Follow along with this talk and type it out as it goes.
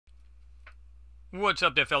What's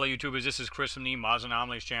up there, fellow YouTubers? This is Chris from the Msss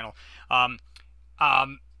Anomalies channel.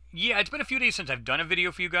 Yeah, it's been a few days since I've done a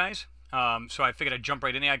video for you guys, so I figured I'd jump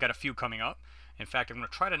right in there. I got a few coming up. In fact, I'm going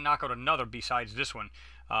to try to knock out another besides this one.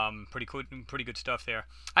 Pretty good stuff there.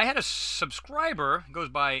 I had a subscriber, goes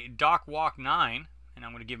by DocWalk9, and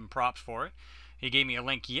I'm going to give him props for it. He gave me a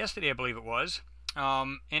link yesterday, I believe it was,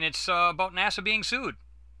 and it's about NASA being sued.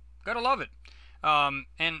 Gotta love it. And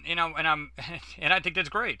you know, and I think that's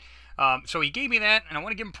great. So he gave me that, and I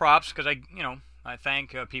want to give him props because I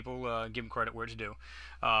thank people, give him credit where it's due,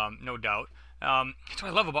 no doubt. That's what I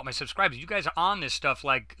love about my subscribers. You guys are on this stuff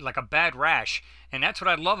like a bad rash, and that's what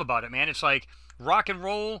I love about it, man. It's like rock and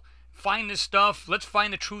roll. Find this stuff. Let's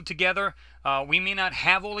find the truth together. We may not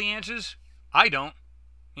have all the answers. I don't.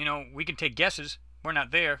 You know, we can take guesses. We're not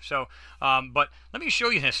there. So, but let me show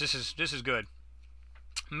you this. This is good.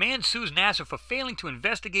 Man sues NASA for failing to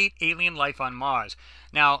investigate alien life on Mars.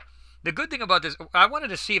 Now, the good thing about this, I wanted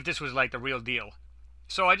to see if this was like the real deal.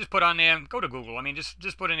 So I just put on there, go to Google. I mean,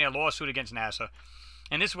 just put in there lawsuit against NASA,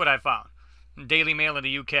 and this is what I found. Daily Mail in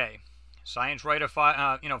the UK. Science writer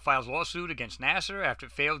files lawsuit against NASA after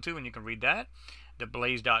it failed to, and you can read that.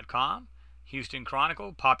 TheBlaze.com. Houston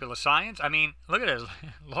Chronicle, Popular Science. I mean, look at this.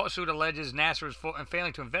 Lawsuit alleges NASA is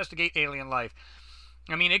failing to investigate alien life.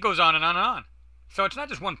 I mean, it goes on and on and on. So it's not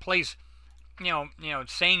just one place,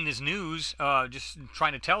 saying this news, just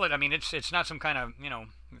trying to tell it. I mean, it's not some kind of,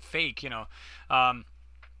 fake, And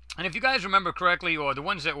if you guys remember correctly, or the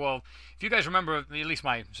ones that, well, if you guys remember, at least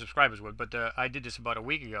my subscribers would, but I did this about a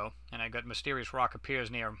week ago, and I got mysterious rock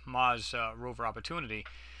appears near Mars rover Opportunity.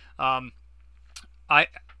 I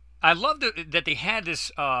loved that they had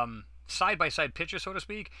this side-by-side picture, so to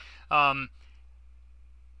speak.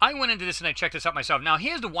 I went into this and I checked this out myself. Now,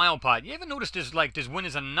 here's the wild part. You ever notice there's when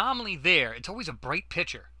there's an anomaly there, it's always a bright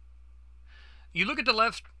picture. You look at the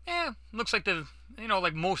left, looks like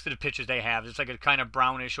like most of the pictures they have. It's like a kind of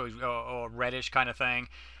brownish or reddish kind of thing.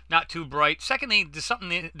 Not too bright. Secondly, there's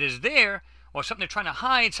something that's there, or something they're trying to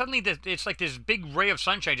hide. Suddenly, it's like this big ray of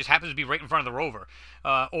sunshine just happens to be right in front of the rover.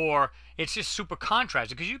 Or it's just super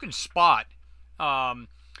contrasted, because you can spot,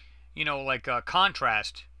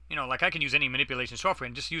 contrast. Like I can use any manipulation software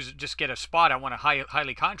and just get a spot I want to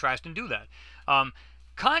highly contrast and do that.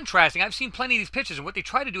 Contrasting, I've seen plenty of these pictures, and what they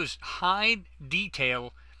try to do is hide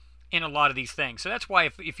detail in a lot of these things. So that's why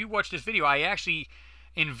if you watch this video, I actually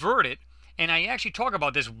invert it, and I actually talk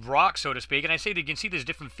about this rock, so to speak, and I say that you can see there's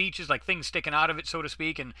different features, like things sticking out of it, so to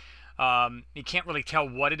speak, and you can't really tell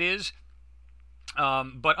what it is.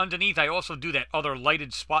 But underneath, I also do that other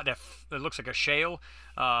lighted spot that looks like a shale,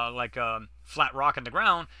 like a flat rock in the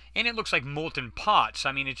ground, and it looks like molten pots.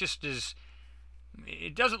 I mean, it just is.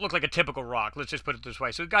 It doesn't look like a typical rock. Let's just put it this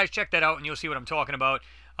way. So, guys, check that out, and you'll see what I'm talking about.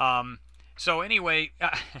 So, anyway,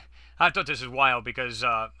 I thought this is wild because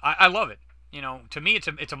I love it. To me,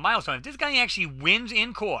 it's a milestone. If this guy actually wins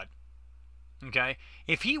in court, okay,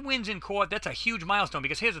 if he wins in court, that's a huge milestone.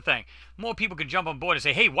 Because here's the thing: more people can jump on board and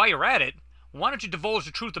say, "Hey, while you're at it, why don't you divulge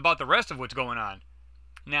the truth about the rest of what's going on?"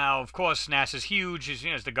 Now, of course, NASA's huge.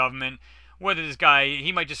 It's the government. Whether this guy,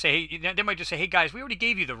 he might just say, hey, they might just say, "Hey guys, we already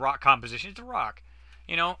gave you the rock composition. It's a rock."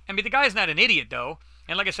 I mean, the guy's not an idiot though.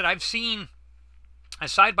 And like I said, I've seen a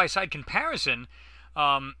side-by-side comparison.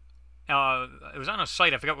 It was on a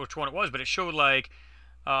site. I forgot which one it was, but it showed like,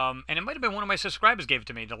 and it might have been one of my subscribers gave it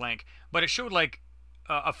to me, the link. But it showed like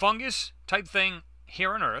a fungus type thing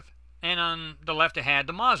here on Earth, and on the left it had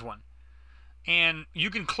the Mars one. And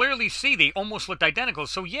you can clearly see they almost looked identical.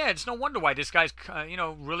 So, yeah, it's no wonder why this guy's,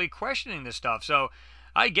 really questioning this stuff. So,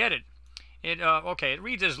 I get it. Okay, it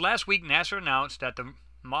reads as, last week NASA announced that the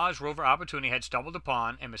Mars rover Opportunity had stumbled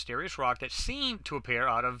upon a mysterious rock that seemed to appear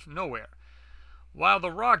out of nowhere. While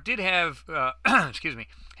the rock did have,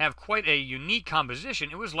 have quite a unique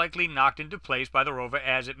composition, it was likely knocked into place by the rover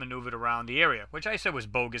as it maneuvered around the area, which I said was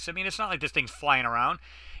bogus. I mean, it's not like this thing's flying around.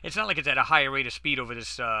 It's not like it's at a higher rate of speed over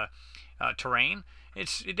this terrain.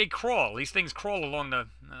 They crawl. These things crawl along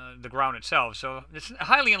the ground itself. So it's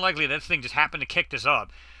highly unlikely that this thing just happened to kick this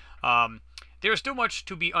up. There is still much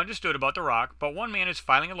to be understood about the rock, but one man is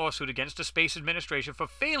filing a lawsuit against the Space Administration for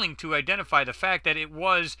failing to identify the fact that it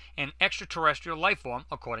was an extraterrestrial life form,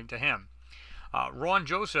 according to him. Ron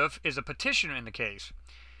Joseph is a petitioner in the case.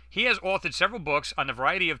 He has authored several books on a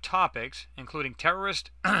variety of topics, including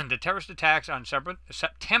the terrorist attacks on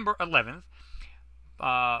September 11th,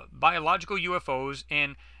 biological UFOs,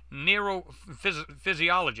 and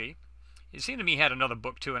neurophysiology. It seemed to me he had another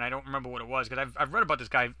book too, and I don't remember what it was, because I've read about this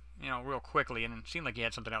guy, real quickly, and it seemed like he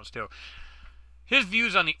had something else too. His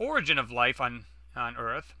views on the origin of life on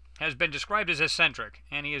Earth has been described as eccentric,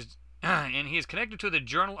 and he is connected to the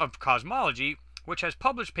Journal of Cosmology, which has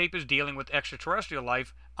published papers dealing with extraterrestrial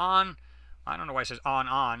life on, I don't know why it says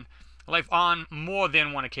on, life on more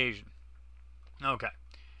than one occasion. Okay.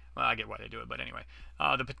 Well, I get why they do it, but anyway.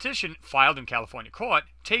 The petition filed in California court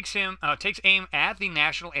takes aim at the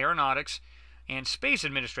National Aeronautics and Space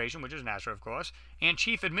Administration, which is NASA, of course, and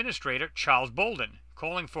Chief Administrator Charles Bolden,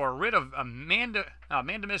 calling for a writ of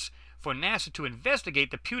mandamus for NASA to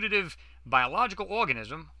investigate the putative biological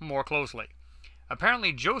organism more closely.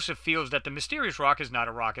 Apparently, Joseph feels that the mysterious rock is not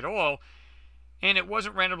a rock at all, and it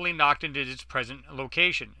wasn't randomly knocked into its present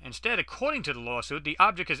location. Instead, according to the lawsuit, the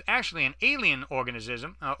object is actually an alien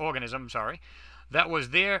organism that was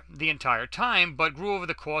there the entire time, but grew over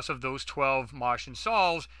the course of those 12 Martian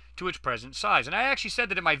sols to its present size. And I actually said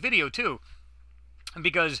that in my video too,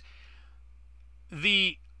 because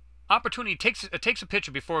the opportunity takes a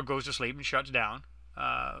picture before it goes to sleep and shuts down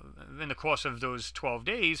in the course of those 12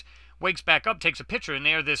 days, wakes back up, takes a picture, and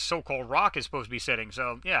there this so-called rock is supposed to be sitting.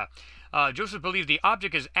 So, yeah. Joseph believes the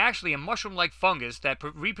object is actually a mushroom-like fungus that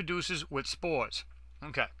reproduces with spores.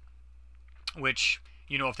 Okay. Which,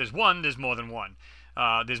 you know, if there's one, there's more than one.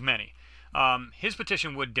 There's many. His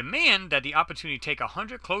petition would demand that the opportunity take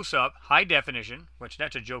 100 close-up, high-definition, which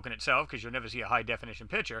that's a joke in itself because you'll never see a high-definition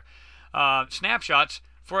picture, snapshots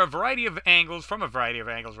from a variety of angles,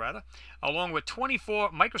 along with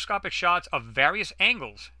 24 microscopic shots of various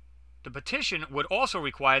angles. The petition would also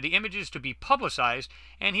require the images to be publicized,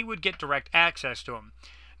 and he would get direct access to them.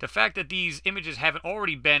 The fact that these images haven't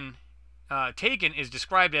already been taken is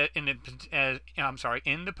described in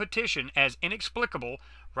the petition as inexplicable,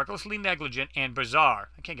 recklessly negligent, and bizarre.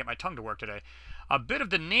 I can't get my tongue to work today. A bit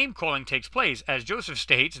of the name-calling takes place, as Joseph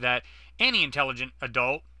states that any intelligent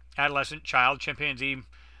adult, adolescent, child, chimpanzee,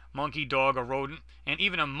 monkey, dog, or rodent, and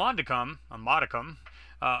even a modicum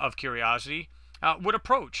of curiosity would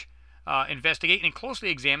approach, investigate, and closely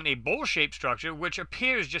examine a bowl-shaped structure which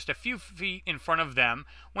appears just a few feet in front of them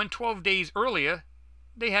when 12 days earlier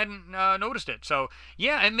they hadn't noticed it. So,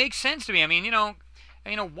 yeah, it makes sense to me. I mean, you know,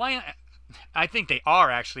 why? I think they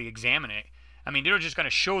are actually examining it. I mean, they're just going to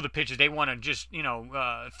show the pictures. They want to just,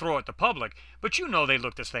 throw at the public. But you know they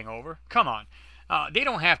looked this thing over. Come on. They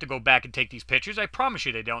don't have to go back and take these pictures. I promise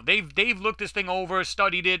you they don't. They've looked this thing over,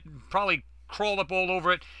 studied it, probably crawled up all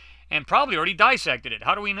over it, and probably already dissected it.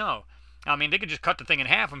 How do we know? I mean, they could just cut the thing in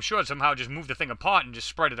half. I'm sure somehow just move the thing apart and just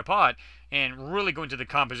spread it apart and really go into the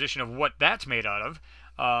composition of what that's made out of.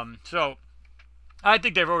 So I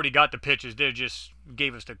think they've already got the pictures. They just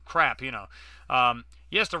gave us the crap, you know.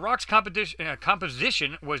 Yes, the rock's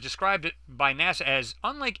composition was described by NASA as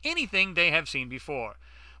unlike anything they have seen before,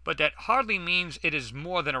 but that hardly means it is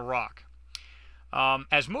more than a rock.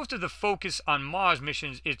 As most of the focus on Mars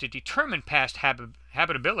missions is to determine past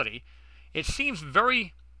habitability, it seems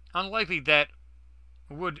very unlikely that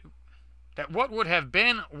what would have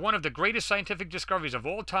been one of the greatest scientific discoveries of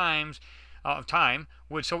all time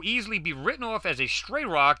would so easily be written off as a stray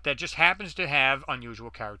rock that just happens to have unusual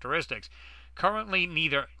characteristics. Currently,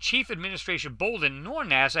 neither Chief Administration Bolden nor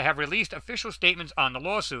NASA have released official statements on the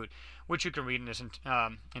lawsuit, which you can read in this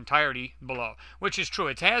entirety below. Which is true.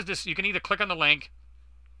 It has this. You can either click on the link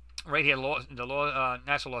right here,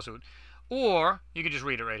 NASA lawsuit, or you can just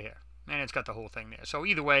read it right here, and it's got the whole thing there. So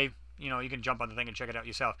either way, you can jump on the thing and check it out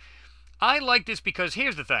yourself. I like this because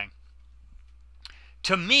here's the thing.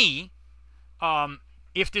 To me,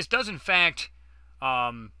 if this does in fact,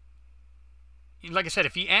 like I said,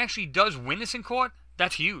 if he actually does win this in court,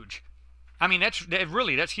 that's huge. I mean, that's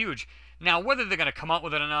huge. Now, whether they're going to come out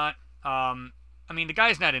with it or not, I mean, the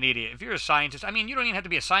guy's not an idiot. If you're a scientist, I mean, you don't even have to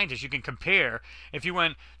be a scientist. You can compare. If you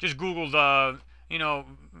just Googled,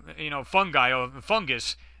 fungi or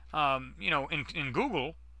fungus, in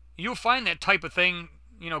Google, you'll find that type of thing,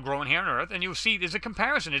 growing here on Earth, and you'll see there's a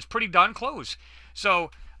comparison. It's pretty darn close. So,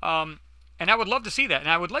 and I would love to see that. And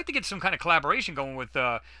I would like to get some kind of collaboration going with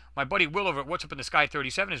my buddy Will over at What's Up in the Sky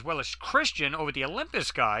 37, as well as Christian over at the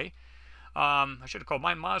Olympus Guy. I should have called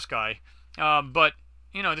mine Mars Guy. But,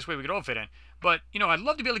 this way we could all fit in. But, I'd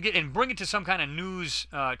love to be able to get and bring it to some kind of news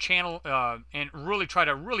channel and really try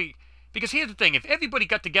to because here's the thing. If everybody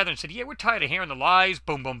got together and said, yeah, we're tired of hearing the lies,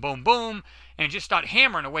 boom, boom, boom, boom, and just start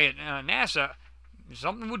hammering away at NASA,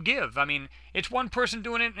 something would give. I mean, it's one person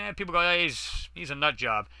doing it, and people go, hey, he's a nut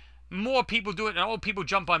job. More people do it, and all people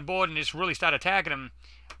jump on board and just really start attacking him.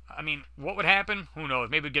 I mean, what would happen? Who knows?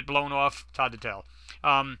 Maybe it'd get blown off. It's hard to tell.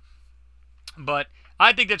 But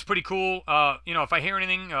I think that's pretty cool. If I hear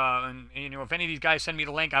anything, and if any of these guys send me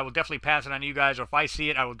the link, I will definitely pass it on to you guys. Or if I see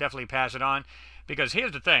it, I will definitely pass it on. Because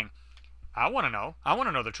here's the thing. I want to know. I want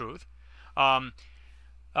to know the truth.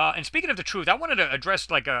 And speaking of the truth, I wanted to address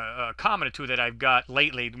like a comment or two that I've got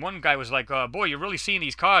lately. One guy was like, "Boy, you're really seeing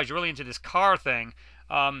these cars. You're really into this car thing."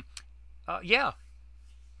 Um, yeah,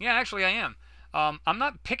 yeah, actually, I am. I'm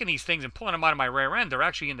not picking these things and pulling them out of my rear end. They're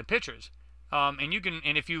actually in the pictures. And you can,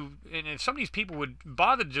 and if some of these people would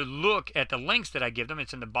bother to look at the links that I give them,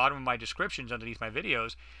 it's in the bottom of my descriptions underneath my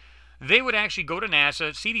videos. They would actually go to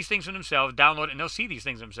NASA, see these things for themselves, download it, and they'll see these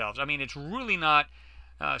things themselves. I mean, it's really not,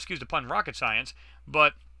 excuse the pun, rocket science,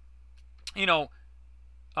 but you know,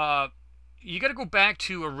 you got to go back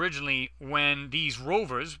to originally when these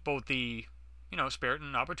rovers, both the, Spirit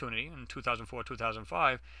and Opportunity in 2004,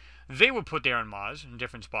 2005, they were put there on Mars in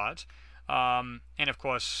different spots. And of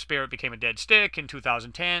course, Spirit became a dead stick in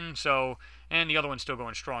 2010. So, and the other one's still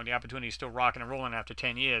going strong. The Opportunity is still rocking and rolling after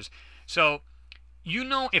 10 years. So,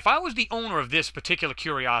 if I was the owner of this particular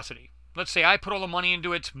Curiosity, let's say I put all the money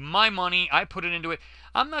into it, it's my money, I put it into it,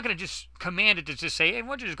 I'm not going to just command it to just say, hey, why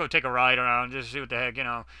don't you just go take a ride around, just see what the heck,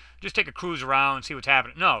 just take a cruise around, see what's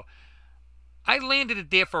happening. No. I landed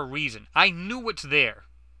it there for a reason. I knew what's there.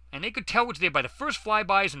 And they could tell what's there by the first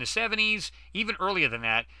flybys in the 70s, even earlier than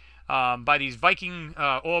that, by these Viking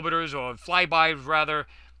orbiters, or flybys rather.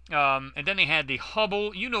 And then they had the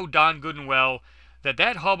Hubble. You know darn good and well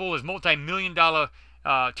that Hubble is multi-million-dollar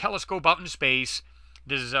telescope out in space.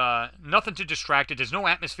 There's nothing to distract it. There's no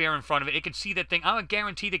atmosphere in front of it. It could see that thing. I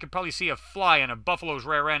guarantee they could probably see a fly on a buffalo's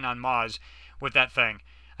rear end on Mars with that thing.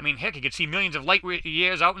 I mean, heck, you could see millions of light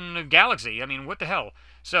years out in the galaxy. I mean, what the hell?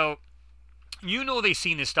 So, they've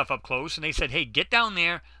seen this stuff up close, and they said, hey, get down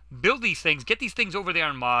there, build these things, get these things over there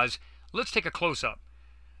on Mars. Let's take a close-up.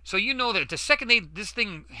 So that the second this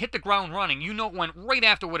thing hit the ground running, it went right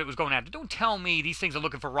after what it was going after. Don't tell me these things are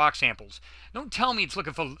looking for rock samples. Don't tell me it's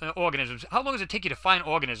looking for organisms. How long does it take you to find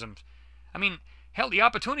organisms? I mean, hell, the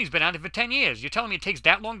Opportunity's been out there for 10 years. You're telling me it takes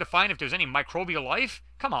that long to find if there's any microbial life?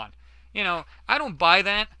 Come on. I don't buy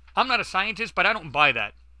that. I'm not a scientist, but I don't buy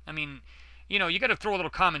that. I mean, you got to throw a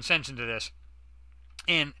little common sense into this.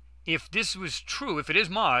 And if this was true, if it is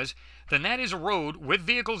Mars, then that is a road with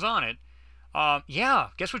vehicles on it. Yeah,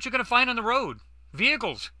 guess what you're going to find on the road?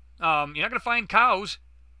 Vehicles. You're not going to find cows.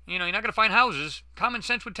 You're not going to find houses. Common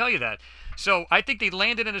sense would tell you that. So I think they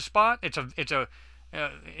landed in a spot.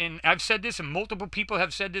 And I've said this, and multiple people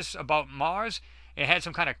have said this about Mars. It had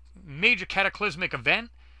some kind of major cataclysmic event.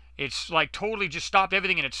 It's like totally just stopped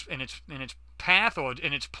everything in its path or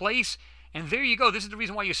in its place. And there you go. This is the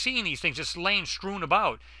reason why you're seeing these things just laying strewn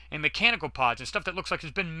about, and mechanical parts and stuff that looks like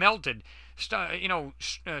it's been melted,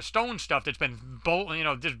 stone stuff that's been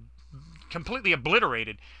just completely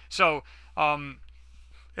obliterated. So, and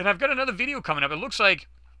I've got another video coming up. It looks like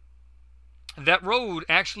that road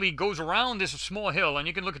actually goes around this small hill, and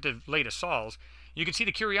you can look at the latest sols. You can see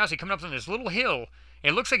the Curiosity coming up on this little hill.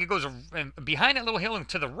 It looks like it goes behind that little hill and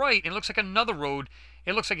to the right. It looks like another road.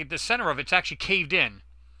 It looks like at the center of it's actually caved in.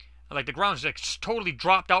 Like the ground's like totally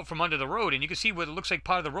dropped out from under the road, and you can see what it looks like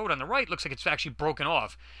part of the road on the right looks like it's actually broken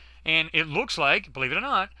off. And it looks like, believe it or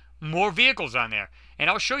not, more vehicles on there. And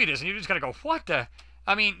I'll show you this, and you're just going to go, what the?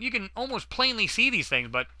 I mean, you can almost plainly see these things,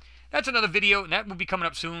 but that's another video, and that will be coming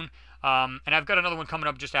up soon. And I've got another one coming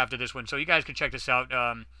up just after this one, so you guys can check this out.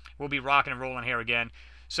 We'll be rocking and rolling here again.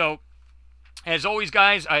 So, as always,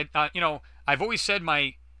 guys, I've always said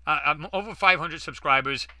I'm over 500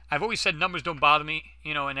 subscribers. I've always said numbers don't bother me,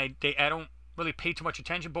 and I don't really pay too much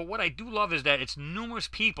attention. But what I do love is that it's numerous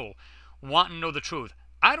people wanting to know the truth.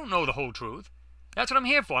 I don't know the whole truth. That's what I'm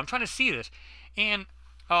here for. I'm trying to see this. And,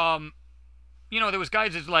 there was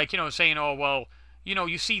guys that's like, saying, oh, well,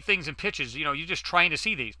 you see things in pictures. You're just trying to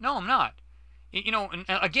see these. No, I'm not. And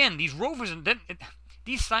again, these rovers,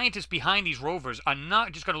 these scientists behind these rovers are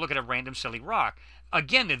not just going to look at a random silly rock.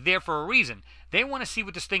 Again, they're there for a reason. They want to see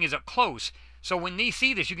what this thing is up close. So when they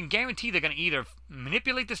see this, you can guarantee they're going to either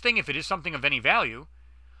manipulate this thing if it is something of any value,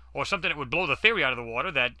 or something that would blow the theory out of the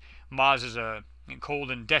water that Mars is a cold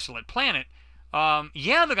and desolate planet.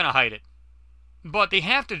 Yeah, they're going to hide it. But they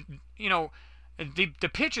have to, the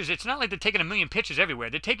pictures, it's not like they're taking a million pictures everywhere.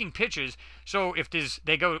 They're taking pictures, so if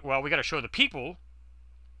they go, well, we got to show the people,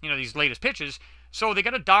 these latest pictures, so they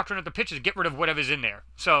got to doctrine up the pictures to get rid of whatever's in there.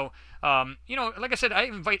 So, like I said, I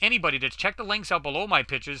invite anybody to check the links out below my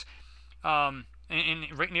pictures, and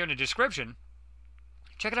right near in the description.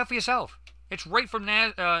 Check it out for yourself. It's right from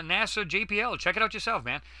NASA JPL. Check it out yourself,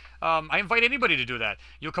 man. I invite anybody to do that.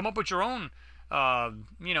 You'll come up with your own,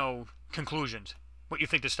 conclusions, what you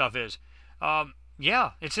think this stuff is.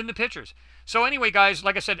 Yeah, it's in the pictures. So anyway, guys,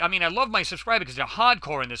 like I said, I love my subscribers because they're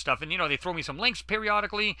hardcore in this stuff. And, they throw me some links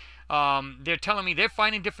periodically. They're telling me they're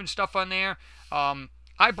finding different stuff on there.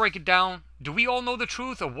 I break it down. Do we all know the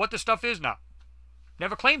truth of what the stuff is? No.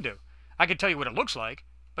 Never claimed to. I can tell you what it looks like,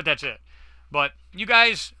 but that's it. But you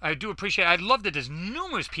guys, I do appreciate it. I love that there's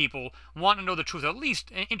numerous people want to know the truth, or at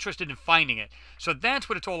least interested in finding it. So that's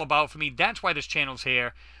what it's all about for me. That's why this channel's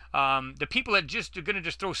here. The people that just are going to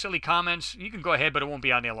just throw silly comments, you can go ahead, but it won't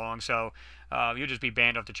be on there long. So you'll just be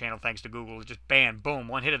banned off the channel thanks to Google. Just banned, boom,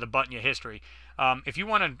 one hit of the button, your history. If you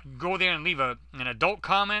want to go there and leave an adult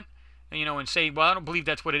comment, you know, and say, well, I don't believe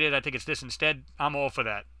that's what it is, I think it's this instead, I'm all for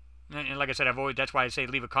that. And like I said, that's why I say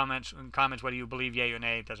leave a comments whether you believe yay or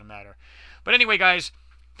nay, it doesn't matter. But anyway, guys,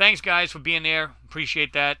 thanks, guys, for being there.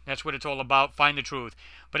 Appreciate that. That's what it's all about. Find the truth.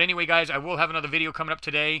 But anyway, guys, I will have another video coming up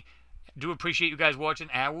today. Do appreciate you guys watching.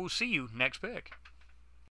 I will see you next pick.